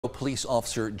police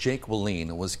officer Jake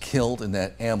Wallin was killed in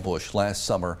that ambush last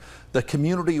summer. The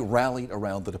community rallied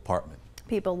around the department.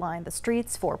 People lined the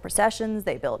streets for processions.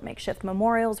 They built makeshift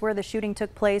memorials where the shooting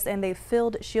took place, and they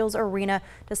filled Shields Arena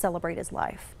to celebrate his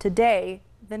life. Today,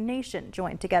 the nation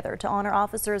joined together to honor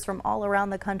officers from all around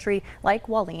the country, like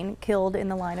Wallin, killed in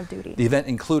the line of duty. The event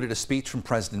included a speech from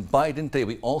President Biden. Today,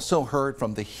 we also heard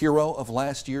from the hero of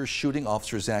last year's shooting,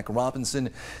 Officer Zach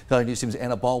Robinson. Valley News Team's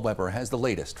Anna Ballweber has the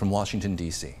latest from Washington,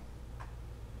 D.C.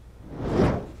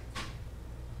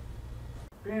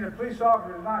 Being a police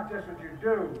officer is not just what you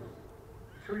do,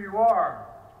 it's who you are.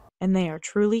 And they are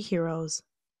truly heroes.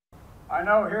 I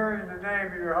know hearing the name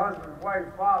of your husband, wife,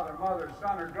 father, mother,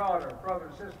 son or daughter, brother,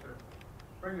 sister,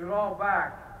 brings it all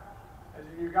back as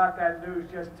if you got that news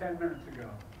just 10 minutes ago.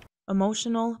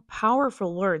 Emotional,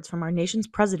 powerful words from our nation's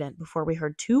president before we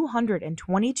heard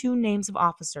 222 names of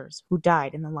officers who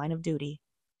died in the line of duty.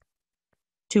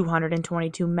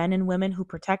 222 men and women who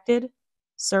protected,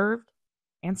 served,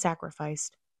 and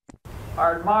sacrificed.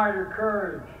 I admire your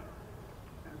courage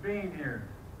in being here.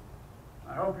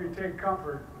 I hope you take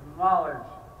comfort in the knowledge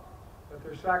that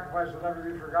their sacrifice will never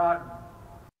be forgotten.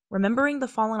 Remembering the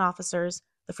fallen officers,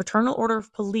 the Fraternal Order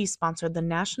of Police sponsored the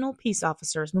National Peace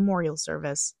Officers Memorial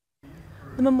Service.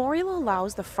 The memorial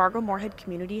allows the Fargo-Moorhead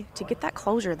community to get that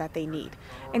closure that they need,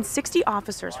 and 60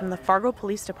 officers from the Fargo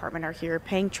Police Department are here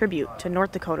paying tribute to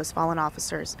North Dakota's fallen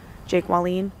officers, Jake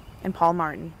Wallin and Paul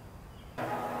Martin.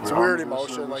 It's a weird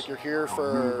emotion, like you're here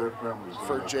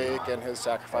for Jake and his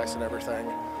sacrifice and everything.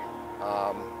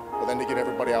 But then to get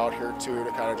everybody out here too,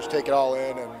 to kind of just take it all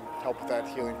in and help with that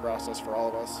healing process for all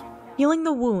of us. Healing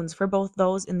the wounds for both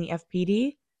those in the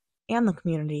FPD and the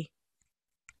community.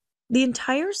 The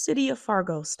entire city of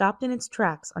Fargo stopped in its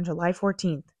tracks on July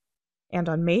 14th, and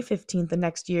on May 15th the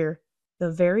next year,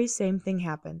 the very same thing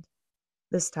happened.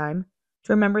 This time,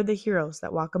 to remember the heroes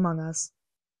that walk among us.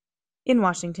 In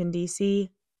Washington,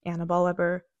 D.C., Anna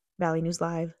Ballweber, Valley News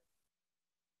Live.